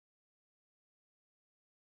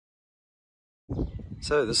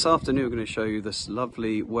So this afternoon we're going to show you this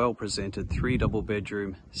lovely, well-presented 3 double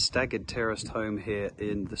bedroom staggered terraced home here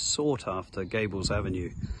in the sought after Gables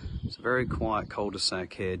Avenue. It's a very quiet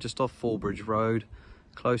cul-de-sac here, just off Fallbridge Road,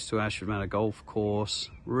 close to Ashford Manor Golf Course.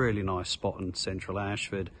 Really nice spot in Central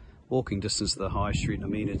Ashford, walking distance to the high street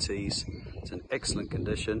amenities. It's in excellent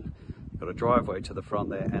condition. Got a driveway to the front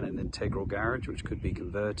there and an integral garage which could be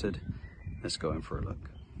converted. Let's go in for a look.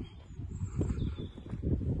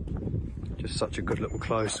 Just such a good little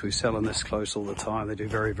close. We sell on this close all the time. They do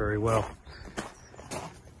very, very well.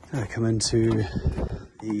 I come into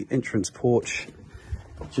the entrance porch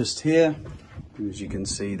just here. As you can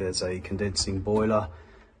see, there's a condensing boiler,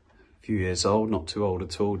 a few years old, not too old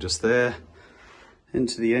at all, just there.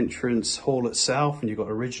 Into the entrance hall itself, and you've got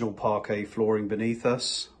original parquet flooring beneath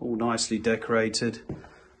us, all nicely decorated,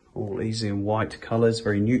 all easy in white colours,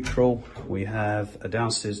 very neutral. We have a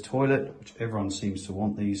downstairs toilet, which everyone seems to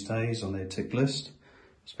want these days on their tick list,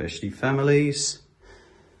 especially families.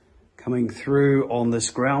 Coming through on this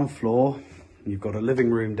ground floor, you've got a living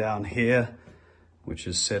room down here, which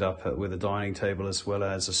is set up with a dining table as well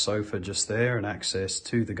as a sofa just there, and access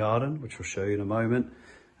to the garden, which we'll show you in a moment,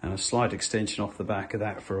 and a slight extension off the back of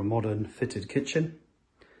that for a modern fitted kitchen.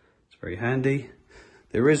 It's very handy.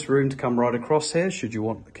 There is room to come right across here should you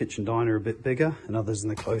want the kitchen diner a bit bigger, and others in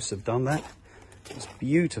the close have done that. It's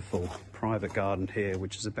beautiful private garden here,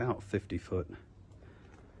 which is about 50 foot.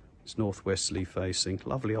 It's northwesterly facing.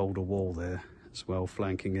 Lovely older wall there as well,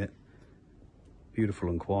 flanking it. Beautiful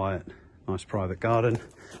and quiet. Nice private garden.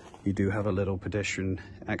 You do have a little pedestrian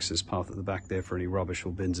access path at the back there for any rubbish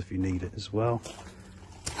or bins if you need it as well.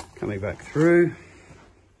 Coming back through.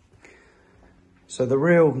 So the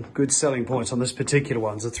real good selling points on this particular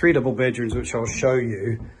one is the 3 double bedrooms, which I'll show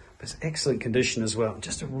you. But it's excellent condition as well.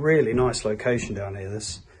 Just a really nice location down here.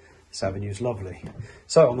 This avenue is lovely.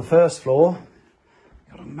 So on the first floor,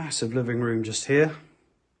 got a massive living room just here.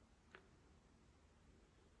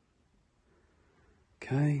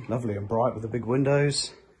 Okay, lovely and bright with the big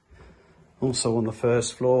windows. Also on the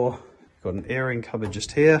first floor, got an airing cupboard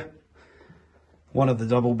just here. One of the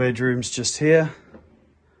double bedrooms just here.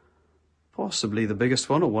 Possibly the biggest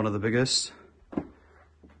one, or one of the biggest.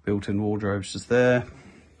 Built-in wardrobes just there.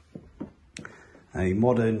 A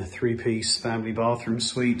modern 3-piece family bathroom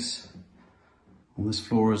suite on this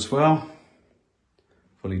floor as well.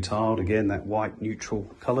 Fully tiled, again, that white neutral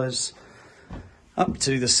colours. Up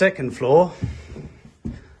to the second floor.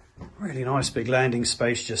 Really nice big landing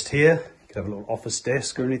space just here. You could have a little office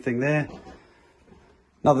desk or anything there.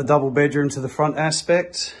 Another double bedroom to the front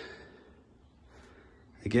aspect.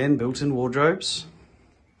 Again, built-in wardrobes.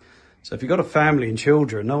 So if you've got a family and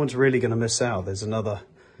children, no one's really going to miss out. There's another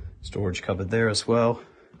storage cupboard there as well.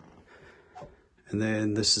 And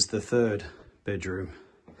then this is the third bedroom,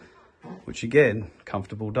 which again,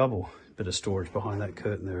 comfortable double. Bit of storage behind that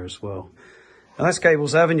curtain there as well. And that's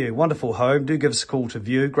Gables Avenue. Wonderful home. Do give us a call to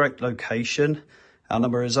view. Great location. Our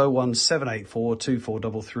number is 01784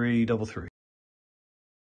 243333.